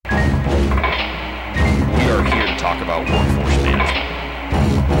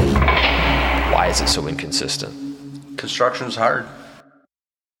is it so inconsistent? Construction's hard.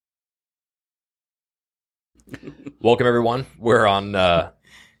 Welcome, everyone. We're on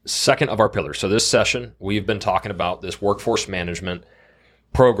second of our pillars. So this session, we've been talking about this workforce management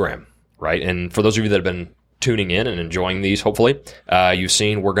program, right? And for those of you that have been tuning in and enjoying these, hopefully, you've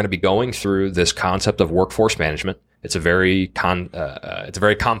seen we're going to be going through this concept of workforce management. It's a very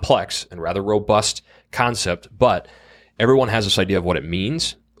complex and rather robust concept, but everyone has this idea of what it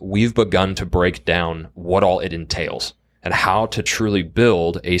means. We've begun to break down what all it entails and how to truly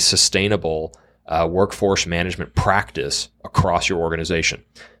build a sustainable workforce management practice across your organization,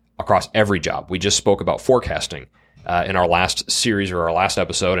 across every job. We just spoke about forecasting in our last series or our last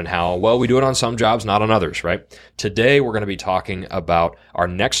episode and how, well, we do it on some jobs, not on others, right? Today, we're going to be talking about our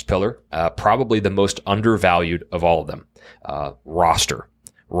next pillar, probably the most undervalued of all of them, roster.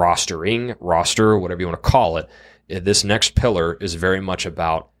 Rostering, roster, whatever you want to call it. This next pillar is very much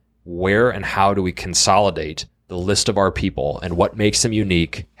about where and how do we consolidate the list of our people and what makes them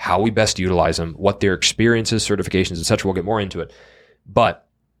unique, how we best utilize them, what their experiences, certifications, etc. We'll get more into it. But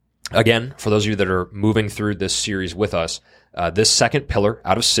again, for those of you that are moving through this series with us, this second pillar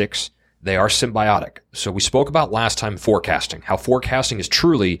out of 6, they are symbiotic. So we spoke about last time forecasting, how forecasting is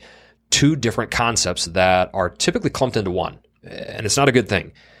truly 2 different concepts that are typically clumped into one. And it's not a good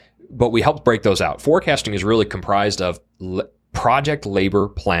thing. But we helped break those out. Forecasting is really comprised of project labor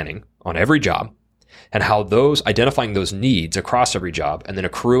planning on every job and how identifying those needs across every job and then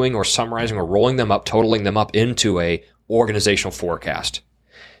accruing or summarizing or rolling them up, totaling them up into a organizational forecast.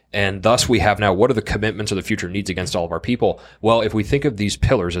 And thus we have now, what are the commitments or the future needs against all of our people? Well, if we think of these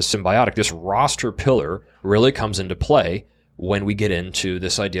pillars as symbiotic, this roster pillar really comes into play when we get into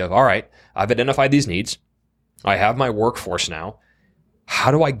this idea of, all right, I've identified these needs. I have my workforce now.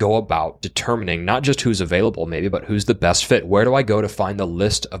 How do I go about determining not just who's available maybe, but who's the best fit? Where do I go to find the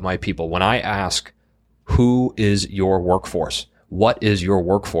list of my people? When I ask, who is your workforce? What is your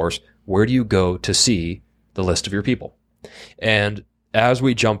workforce? Where do you go to see the list of your people? And as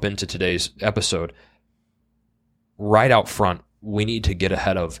we jump into today's episode, right out front, we need to get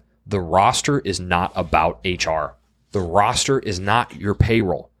ahead of the roster is not about HR. The roster is not your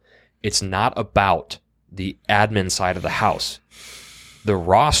payroll. It's not about the admin side of the house. The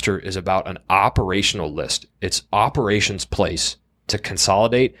roster is about an operational list. It's operations place to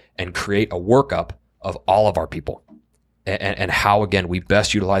consolidate and create a workup of all of our people and how, again, we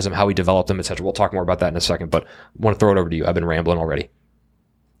best utilize them, how we develop them, etc. We'll talk more about that in a second, but I want to throw it over to you. I've been rambling already.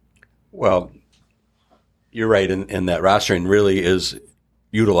 Well, you're right in that rostering really is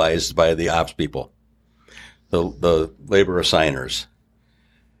utilized by the ops people, the labor assigners.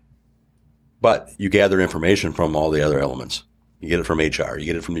 But you gather information from all the other elements. You get it from HR. You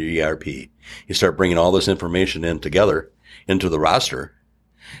get it from the ERP. You start bringing all this information in together into the roster.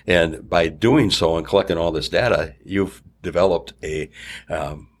 And by doing so and collecting all this data, you've developed a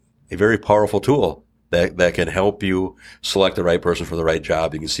very powerful tool that can help you select the right person for the right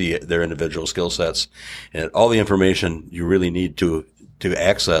job. You can see their individual skill sets and all the information you really need to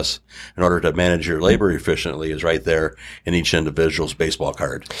access in order to manage your labor efficiently is right there in each individual's baseball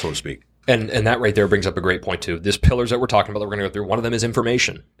card, so to speak. And that right there brings up a great point too. These pillars that we're talking about that we're going to go through, one of them is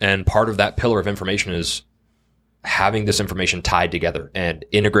information. And part of that pillar of information is having this information tied together and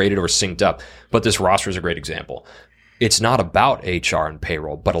integrated or synced up. But this roster is a great example. It's not about HR and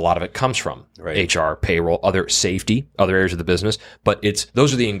payroll, but a lot of it comes from HR, payroll, other safety, other areas of the business. But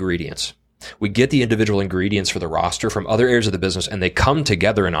those are the ingredients. We get the individual ingredients for the roster from other areas of the business, and they come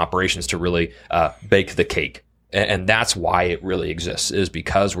together in operations to really bake the cake. And that's why it really exists, is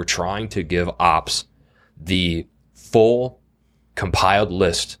because we're trying to give ops the full compiled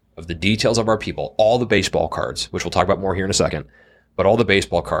list of the details of our people, all the baseball cards, which we'll talk about more here in a second, but all the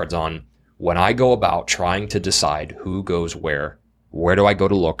baseball cards on when I go about trying to decide who goes where do I go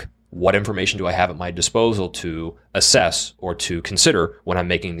to look, what information do I have at my disposal to assess or to consider when I'm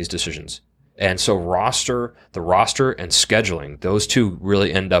making these decisions. And so the roster and scheduling, those two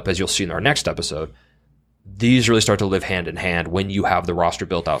really end up, as you'll see in our next episode, these really start to live hand in hand when you have the roster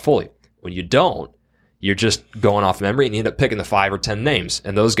built out fully. When you don't, you're just going off memory and you end up picking the 5 or 10 names.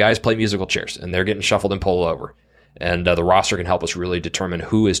 And those guys play musical chairs and they're getting shuffled and pulled over. And the roster can help us really determine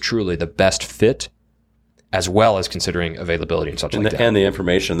who is truly the best fit, as well as considering availability and such like that. And the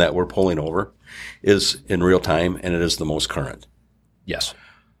information that we're pulling over is in real time and it is the most current. Yes.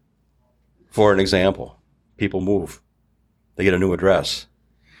 For an example, people move. They get a new address.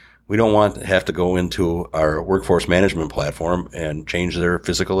 We don't want to have to go into our workforce management platform and change their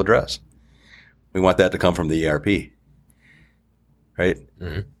physical address. We want that to come from the ERP, right?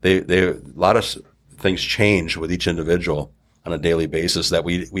 Mm-hmm. A lot of things change with each individual on a daily basis that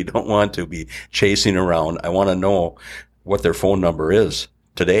we don't want to be chasing around. I want to know what their phone number is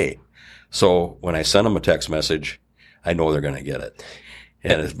today. So when I send them a text message, I know they're going to get it.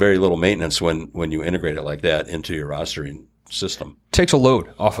 And it's very little maintenance when you integrate it like that into your rostering system. Takes a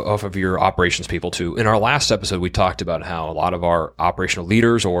load off of your operations people too. In our last episode, we talked about how a lot of our operational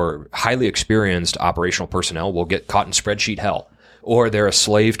leaders or highly experienced operational personnel will get caught in spreadsheet hell, or they're a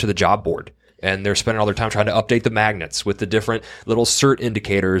slave to the job board. And they're spending all their time trying to update the magnets with the different little cert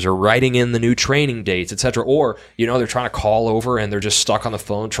indicators or writing in the new training dates, et cetera. Or, they're trying to call over and they're just stuck on the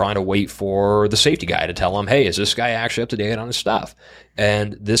phone trying to wait for the safety guy to tell them, hey, is this guy actually up to date on his stuff?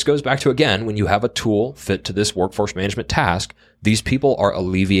 And this goes back to, again, when you have a tool fit to this workforce management task, these people are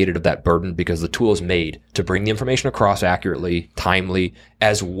alleviated of that burden because the tool is made to bring the information across accurately, timely,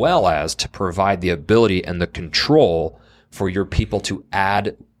 as well as to provide the ability and the control for your people to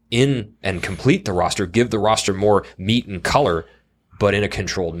add in and complete the roster, give the roster more meat and color, but in a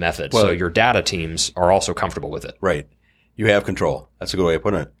controlled method. Well, so your data teams are also comfortable with it. Right. You have control. That's a good way of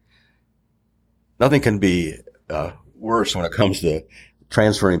putting it. Nothing can be worse when it comes to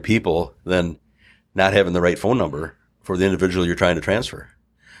transferring people than not having the right phone number for the individual you're trying to transfer.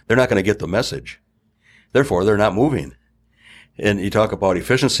 They're not going to get the message. Therefore, they're not moving. And you talk about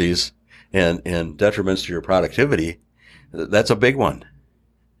efficiencies and detriments to your productivity. That's a big one.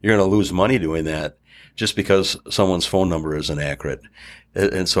 You're going to lose money doing that just because someone's phone number isn't accurate.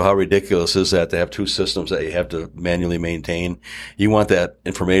 And so how ridiculous is that to have two systems that you have to manually maintain? You want that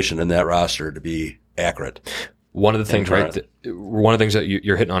information in that roster to be accurate. One of the things, one of the things that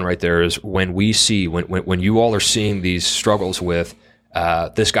you're hitting on right there is when we see, when you all are seeing these struggles with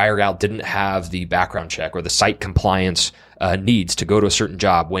this guy or gal didn't have the background check or the site compliance needs to go to a certain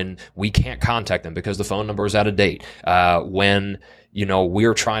job, when we can't contact them because the phone number is out of date, when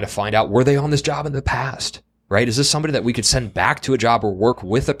we're trying to find out, were they on this job in the past, right? Is this somebody that we could send back to a job or work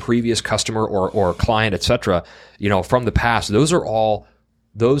with a previous customer or client, et cetera, from the past? Those are all,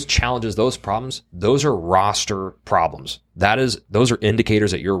 those challenges, those problems, those are roster problems. Those are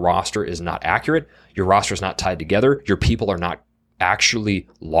indicators that your roster is not accurate. Your roster is not tied together. Your people are not actually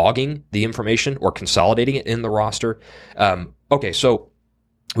logging the information or consolidating it in the roster. Okay, so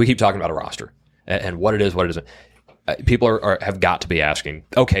we keep talking about a roster and what it is, what it isn't. People have got to be asking,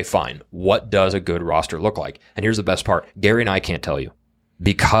 okay, fine, what does a good roster look like? And here's the best part. Gary and I can't tell you,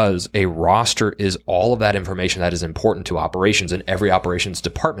 because a roster is all of that information that is important to operations, and every operations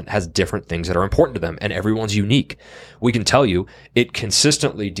department has different things that are important to them, and everyone's unique. We can tell you it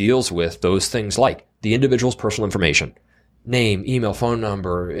consistently deals with those things like the individual's personal information, name, email, phone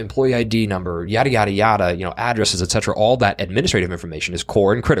number, employee ID number, yada, yada, yada, addresses, etc. All that administrative information is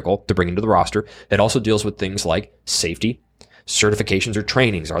core and critical to bring into the roster. It also deals with things like safety, certifications or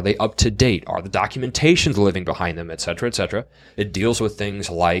trainings. Are they up to date? Are the documentations living behind them, etc., etc.? It deals with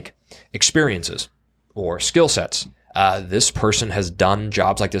things like experiences or skill sets. This person has done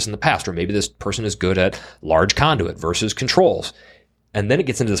jobs like this in the past, or maybe this person is good at large conduit versus controls. And then it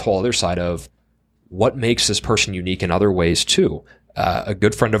gets into this whole other side of what makes this person unique in other ways too. A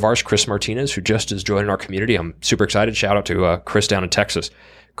good friend of ours, Chris Martinez, who just is joining our community. I'm super excited. Shout out to Chris down in Texas.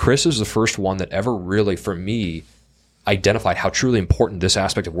 Chris is the first one that ever really, for me, identified how truly important this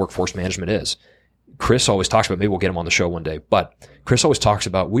aspect of workforce management is. Chris always talks about, maybe we'll get him on the show one day, but Chris always talks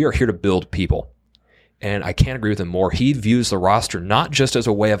about, we are here to build people. And I can't agree with him more. He views the roster not just as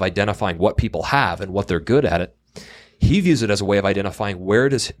a way of identifying what people have and what they're good at it. He views it as a way of identifying where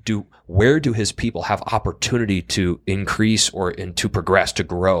do his people have opportunity to increase or to progress, to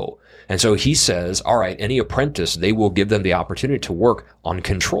grow. And so he says, all right, any apprentice, they will give them the opportunity to work on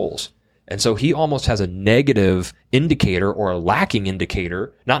controls. And so he almost has a negative indicator or a lacking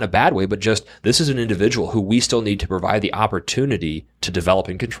indicator, not in a bad way, but just this is an individual who we still need to provide the opportunity to develop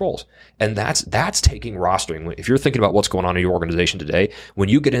in controls. And that's taking rostering. If you're thinking about what's going on in your organization today, when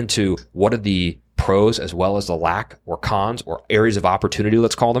you get into what are the pros as well as the lack or cons or areas of opportunity,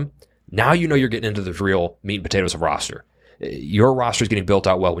 let's call them, now you're getting into the real meat and potatoes of roster. Your roster is getting built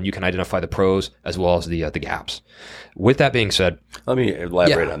out well when you can identify the pros as well as the gaps. With that being said, let me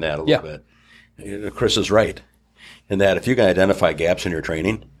elaborate on that a little bit. Chris is right in that if you can identify gaps in your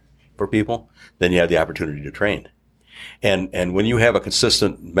training for people, then you have the opportunity to train. And when you have a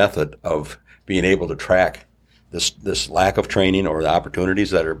consistent method of being able to track this lack of training or the opportunities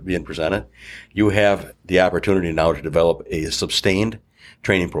that are being presented, you have the opportunity now to develop a sustained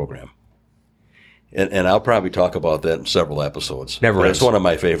training program. And I'll probably talk about that in several episodes. Never ends. It's one of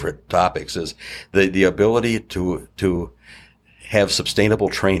my favorite topics is the ability to have sustainable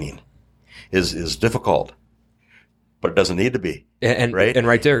training is difficult. but it doesn't need to be. And right? And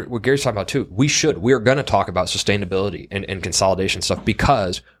right there, what Gary's talking about too, we are going to talk about sustainability and consolidation stuff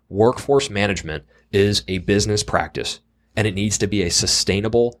because workforce management is a business practice and it needs to be a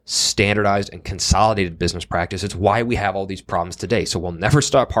sustainable, standardized, and consolidated business practice. It's why we have all these problems today. So we'll never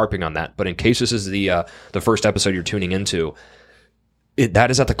stop harping on that. But in case this is the first episode you're tuning into,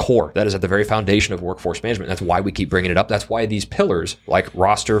 that is at the core. That is at the very foundation of workforce management. That's why we keep bringing it up. That's why these pillars like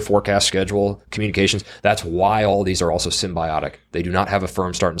roster, forecast, schedule, communications, that's why all these are also symbiotic. They do not have a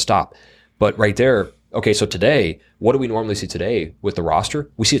firm start and stop. But right there, okay, so today, what do we normally see today with the roster?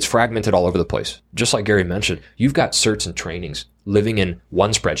 We see it's fragmented all over the place. Just like Gary mentioned, you've got certs and trainings living in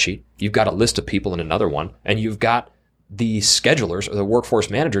one spreadsheet. You've got a list of people in another one, and you've got the schedulers or the workforce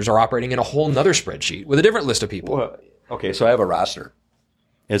managers are operating in a whole nother spreadsheet with a different list of people. Well, okay, so I have a roster.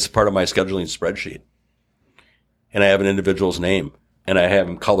 It's part of my scheduling spreadsheet. And I have an individual's name, and I have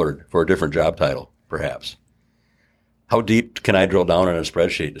them colored for a different job title, perhaps. How deep can I drill down in a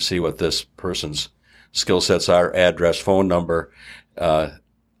spreadsheet to see what this person's skill sets are, address, phone number, a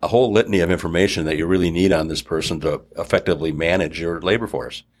whole litany of information that you really need on this person to effectively manage your labor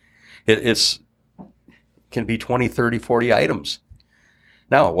force? It can be 20, 30, 40 items.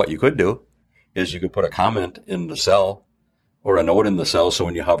 Now, what you could do is you could put a comment in the cell or a note in the cell so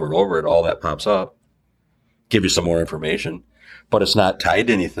when you hover over it, all that pops up, give you some more information, but it's not tied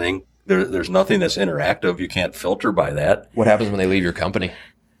to anything. There's nothing that's interactive. You can't filter by that. What happens when they leave your company?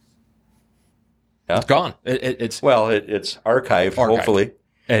 Yeah. It's gone. It's archived. Hopefully.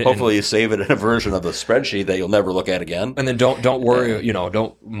 Hopefully you save it in a version of the spreadsheet that you'll never look at again. And then don't worry,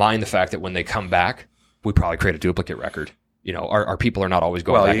 don't mind the fact that when they come back, we probably create a duplicate record. Our people are not always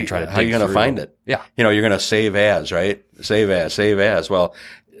going back and trying to dig how are you going to find it? Yeah. You're going to save as, right? Save as. Well,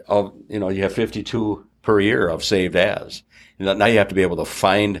 you have 52 per year of saved as. Now you have to be able to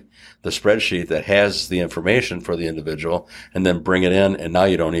find the spreadsheet that has the information for the individual and then bring it in, and now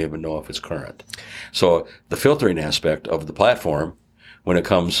you don't even know if it's current. So the filtering aspect of the platform, when it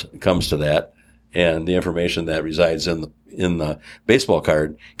comes to that, and the information that resides in the baseball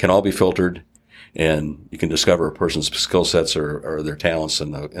card can all be filtered, and you can discover a person's skill sets or their talents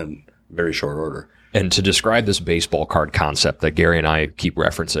in very short order. And to describe this baseball card concept that Gary and I keep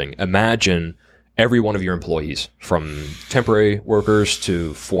referencing, imagine every one of your employees, from temporary workers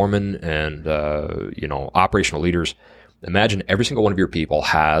to foremen and operational leaders. Imagine every single one of your people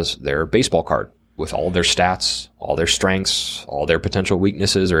has their baseball card with all of their stats, all their strengths, all their potential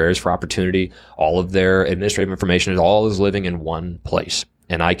weaknesses or areas for opportunity, all of their administrative information. It all is living in one place.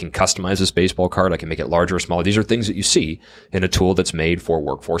 And I can customize this baseball card. I can make it larger or smaller. These are things that you see in a tool that's made for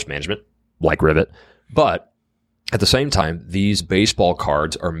workforce management, like Rivet. But at the same time, these baseball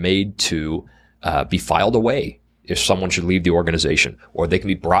cards are made to be filed away if someone should leave the organization, or they can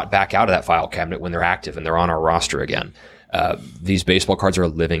be brought back out of that file cabinet when they're active and they're on our roster again. These baseball cards are a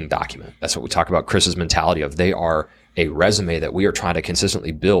living document. That's what we talk about Chris's mentality of. They are a resume that we are trying to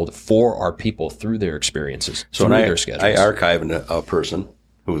consistently build for our people through their experiences, through their schedules. I archive a person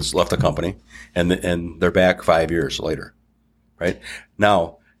who's left the company, and they're back 5 years later, right?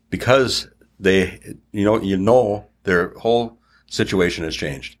 Now, because they, their whole situation has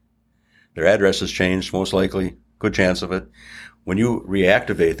changed. Their address has changed, most likely, good chance of it. When you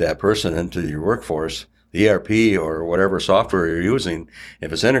reactivate that person into your workforce, the ERP or whatever software you're using,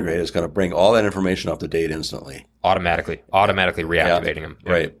 if it's integrated, it's going to bring all that information up to date instantly. Automatically reactivating them.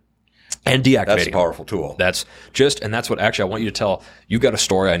 Yeah. Right. And deactivating. That's a powerful tool. That's what actually I want you to tell. You've got a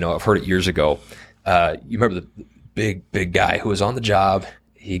story. I know I've heard it years ago. You remember the big guy who was on the job.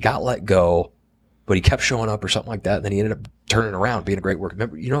 He got let go, but he kept showing up or something like that. And then he ended up turning around, being a great worker.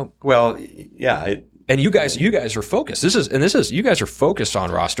 Remember, Well, yeah. And you guys are focused. You guys are focused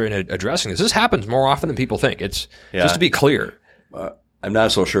on roster and addressing this. This happens more often than people think. It's just to be clear. I'm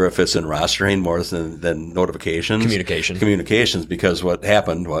not so sure if it's in rostering more than notifications. Communications, because what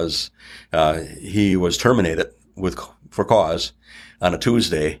happened was, he was terminated for cause on a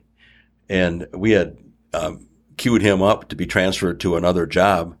Tuesday, and we had, queued him up to be transferred to another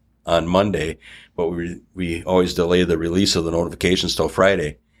job on Monday, but we always delay the release of the notifications till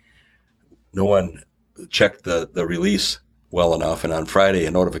Friday. No one checked the release well enough, and on Friday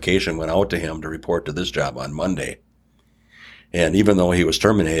a notification went out to him to report to this job on Monday. And even though he was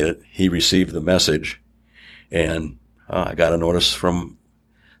terminated, he received the message, and I got a notice from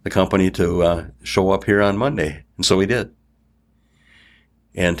the company to show up here on Monday, and so he did.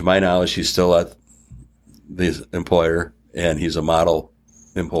 And to my knowledge, he's still at the employer, and he's a model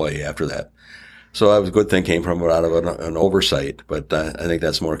employee after that. So that was a good thing, came from out of an oversight, but I think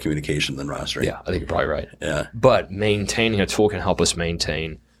that's more communication than rostering. Yeah, I think you're probably right. Yeah. But maintaining a tool can help us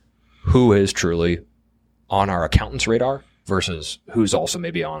maintain who is truly on our accountant's radar versus who's also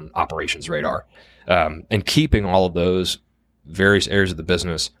maybe on operations radar. And keeping all of those various areas of the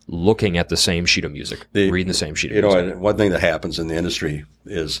business looking at the same sheet of music, reading the same sheet of music. You know, one thing that happens in the industry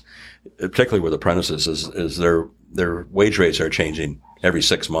is, particularly with apprentices, is their wage rates are changing every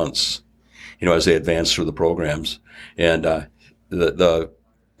 6 months, you know, as they advance through the programs. And the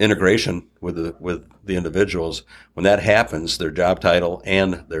integration with the individuals, when that happens, their job title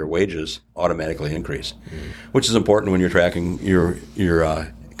and their wages automatically increase, which is important when you're tracking your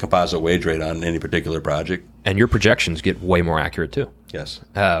composite wage rate on any particular project. And your projections get way more accurate too. Yes.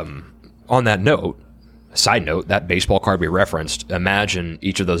 On that note, side note, that baseball card we referenced, imagine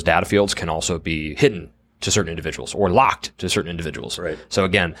each of those data fields can also be hidden to certain individuals or locked to certain individuals. Right. So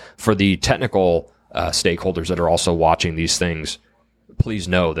again, for the technical stakeholders that are also watching these things, please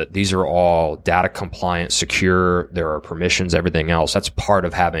know that these are all data compliant, secure. There are permissions, everything else. That's part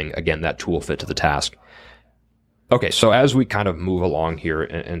of having, again, that tool fit to the task. Okay, so as we kind of move along here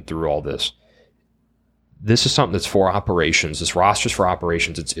and through all this, this is something that's for operations. This roster's for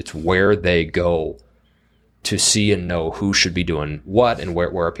operations. It's where they go to see and know who should be doing what and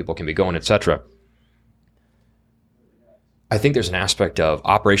where people can be going, etc. I think there's an aspect of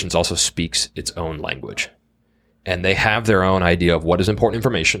operations also speaks its own language. And they have their own idea of what is important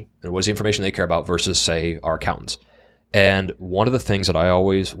information and what is the information they care about versus, say, our accountants. And one of the things that I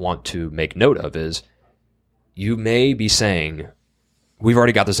always want to make note of is you may be saying, we've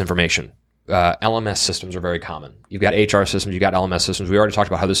already got this information. LMS systems are very common. You've got HR systems, you've got LMS systems. We already talked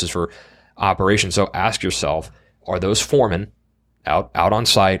about how this is for operations. So ask yourself, are those foremen out on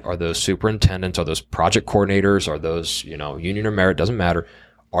site? Are those superintendents? Are those project coordinators? Are those, union or merit? Doesn't matter.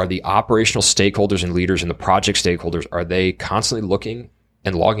 Are the operational stakeholders and leaders and the project stakeholders, are they constantly looking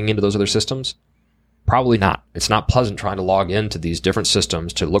and logging into those other systems? Probably not. It's not pleasant trying to log into these different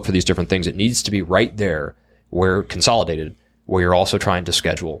systems to look for these different things. It needs to be right there where consolidated, where you're also trying to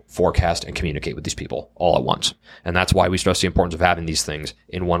schedule, forecast, and communicate with these people all at once. And that's why we stress the importance of having these things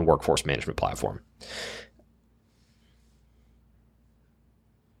in one workforce management platform.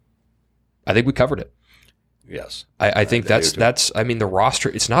 I think we covered it. Yes. I think that's the roster,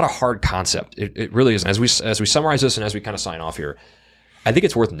 it's not a hard concept. It really isn't. As we summarize this and as we kind of sign off here, I think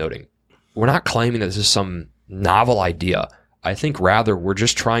it's worth noting. We're not claiming that this is some novel idea. I think rather we're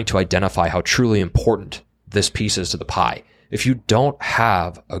just trying to identify how truly important this piece is to the pie. If you don't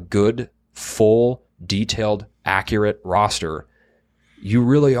have a good, full, detailed, accurate roster, you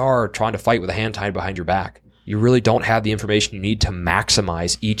really are trying to fight with a hand tied behind your back. You really don't have the information you need to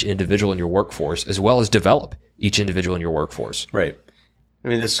maximize each individual in your workforce as well as develop each individual in your workforce. Right. I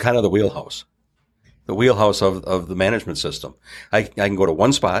mean, this is kind of the wheelhouse of the management system. I can go to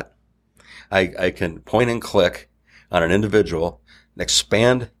one spot. I can point and click on an individual,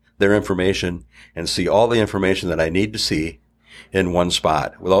 expand their information, and see all the information that I need to see in one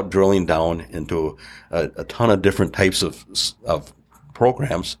spot without drilling down into a ton of different types of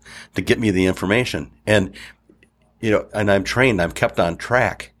programs to get me the information. And, and I'm trained, I'm kept on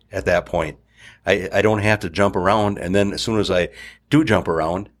track at that point. I don't have to jump around. And then as soon as I do jump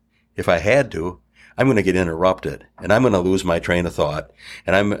around, if I had to, I'm going to get interrupted and I'm going to lose my train of thought.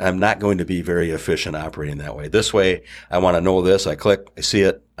 And I'm not going to be very efficient operating that way. This way, I want to know this. I click, I see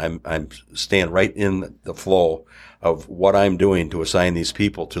it. I'm staying right in the flow of what I'm doing to assign these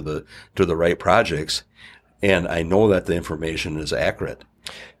people to the right projects. And I know that the information is accurate.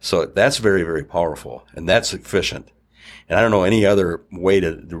 So that's very, very powerful and that's efficient. And I don't know any other way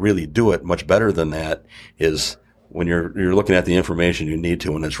to really do it much better than that is when you're looking at the information you need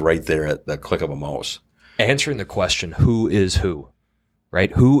to and it's right there at the click of a mouse. Answering the question, who is who,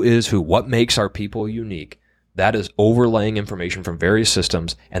 right? Who is who? What makes our people unique? That is overlaying information from various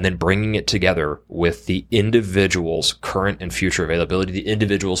systems and then bringing it together with the individual's current and future availability, the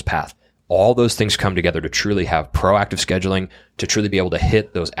individual's path. All those things come together to truly have proactive scheduling, to truly be able to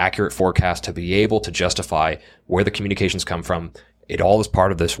hit those accurate forecasts, to be able to justify where the communications come from. It all is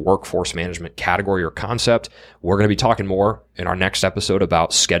part of this workforce management category or concept. We're going to be talking more in our next episode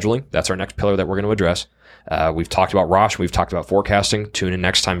about scheduling. That's our next pillar that we're going to address. We've talked about Rosh. We've talked about forecasting. Tune in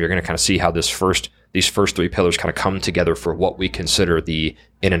next time. You're going to kind of see how these first three pillars kind of come together for what we consider the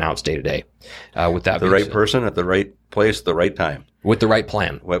in and outs day to day. With that, the right person at the right place, at the right time, with the right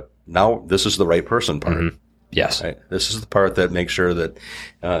plan. Now this is the right person part. Mm-hmm. Yes. Right? This is the part that makes sure that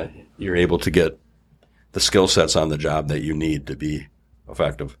you're able to get the skill sets on the job that you need to be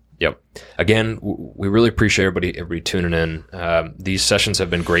effective. Yep. Again, we really appreciate everybody tuning in. These sessions have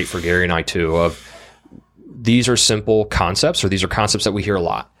been great for Gary and I too. These are simple concepts, or these are concepts that we hear a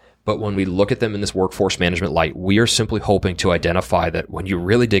lot. But when we look at them in this workforce management light, we are simply hoping to identify that when you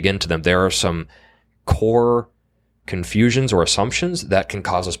really dig into them, there are some core confusions or assumptions that can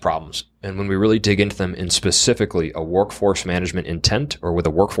cause us problems. And when we really dig into them in specifically a workforce management intent or with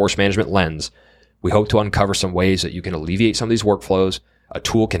a workforce management lens, we hope to uncover some ways that you can alleviate some of these workflows. A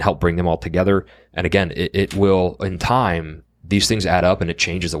tool can help bring them all together. And again, it will, in time, these things add up and it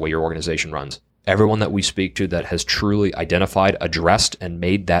changes the way your organization runs. Everyone that we speak to that has truly identified, addressed, and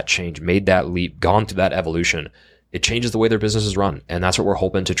made that change, made that leap, gone through that evolution, it changes the way their business is run. And that's what we're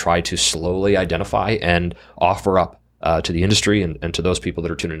hoping to try to slowly identify and offer up to the industry and to those people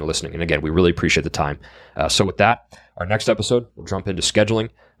that are tuning and listening. And again, we really appreciate the time. So with that, our next episode, we'll jump into scheduling.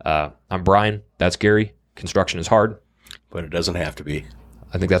 I'm Brian. That's Gary. Construction is hard. But it doesn't have to be.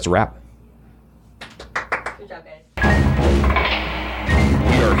 I think that's a wrap. Good job, guys.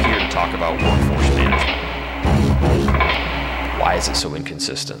 We are here to talk about workforce management. Why is it so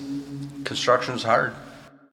inconsistent? Construction is hard.